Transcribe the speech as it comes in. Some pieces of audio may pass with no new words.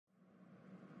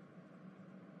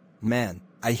Man,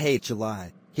 I hate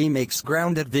July. He makes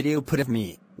grounded video put of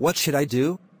me. What should I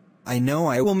do? I know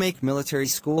I will make military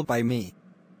school by me.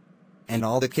 And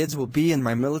all the kids will be in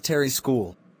my military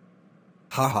school.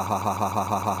 Ha ha ha ha ha ha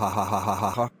ha ha ha ha ha ha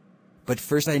ha. But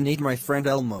first I need my friend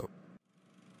Elmo.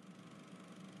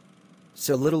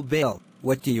 So little Bill,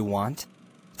 what do you want?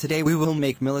 Today we will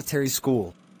make military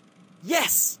school.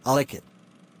 Yes! I like it.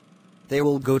 They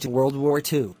will go to World War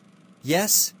II.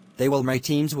 Yes, they will. My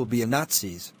teams will be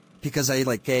Nazis. Because I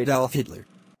like Adolf Hitler.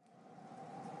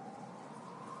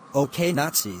 Okay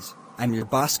Nazis, I'm your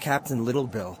boss Captain Little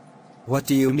Bill. What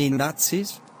do you mean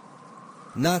Nazis?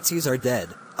 Nazis are dead,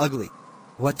 ugly.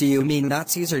 What do you mean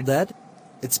Nazis are dead?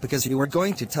 It's because you were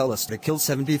going to tell us to kill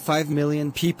 75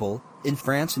 million people, in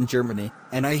France and Germany,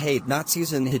 and I hate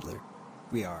Nazis and Hitler.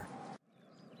 We are.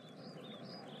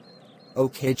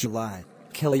 Okay July,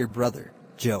 kill your brother,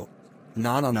 Joe.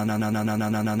 No no no no no no no no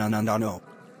no no no no no no.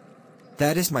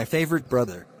 That is my favorite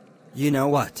brother. You know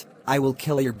what? I will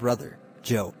kill your brother,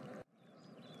 Joe.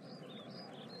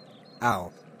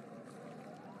 Ow.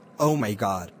 Oh my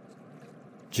god.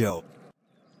 Joe.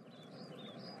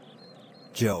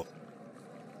 Joe.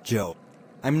 Joe.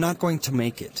 I'm not going to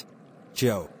make it.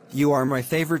 Joe, you are my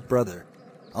favorite brother.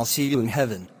 I'll see you in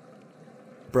heaven.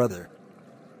 Brother.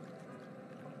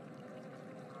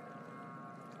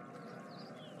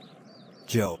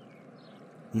 Joe.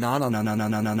 No no no no no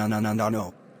no no no no no no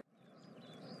no.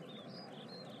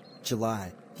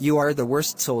 July, you are the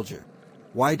worst soldier.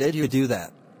 Why did you do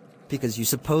that? Because you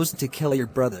supposed to kill your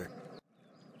brother.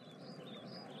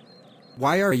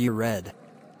 Why are you red?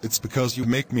 It's because you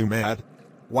make me mad.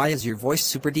 Why is your voice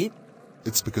super deep?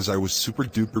 It's because I was super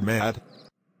duper mad.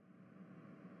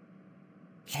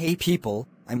 Hey people,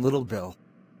 I'm Little Bill.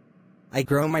 I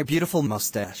grow my beautiful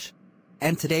mustache.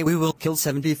 And today we will kill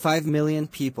 75 million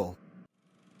people.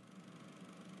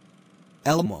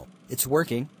 Elmo, it's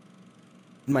working.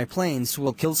 My planes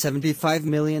will kill 75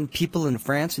 million people in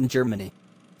France and Germany.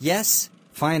 Yes,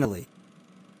 finally.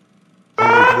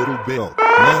 Oh, Little Bill,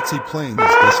 Nazi plane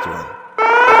is destroyed.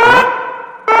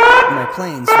 My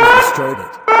planes was destroyed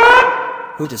it.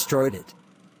 Who destroyed it?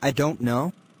 I don't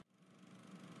know.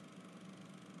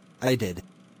 I did.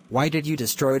 Why did you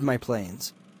destroy my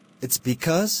planes? It's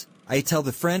because I tell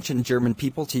the French and German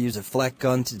people to use a flak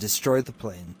gun to destroy the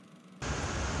plane.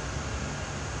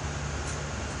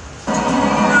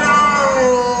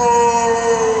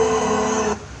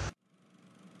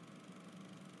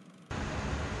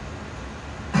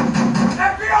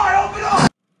 FBI, open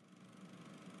up!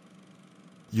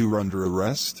 You're under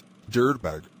arrest,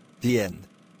 dirtbag. The end.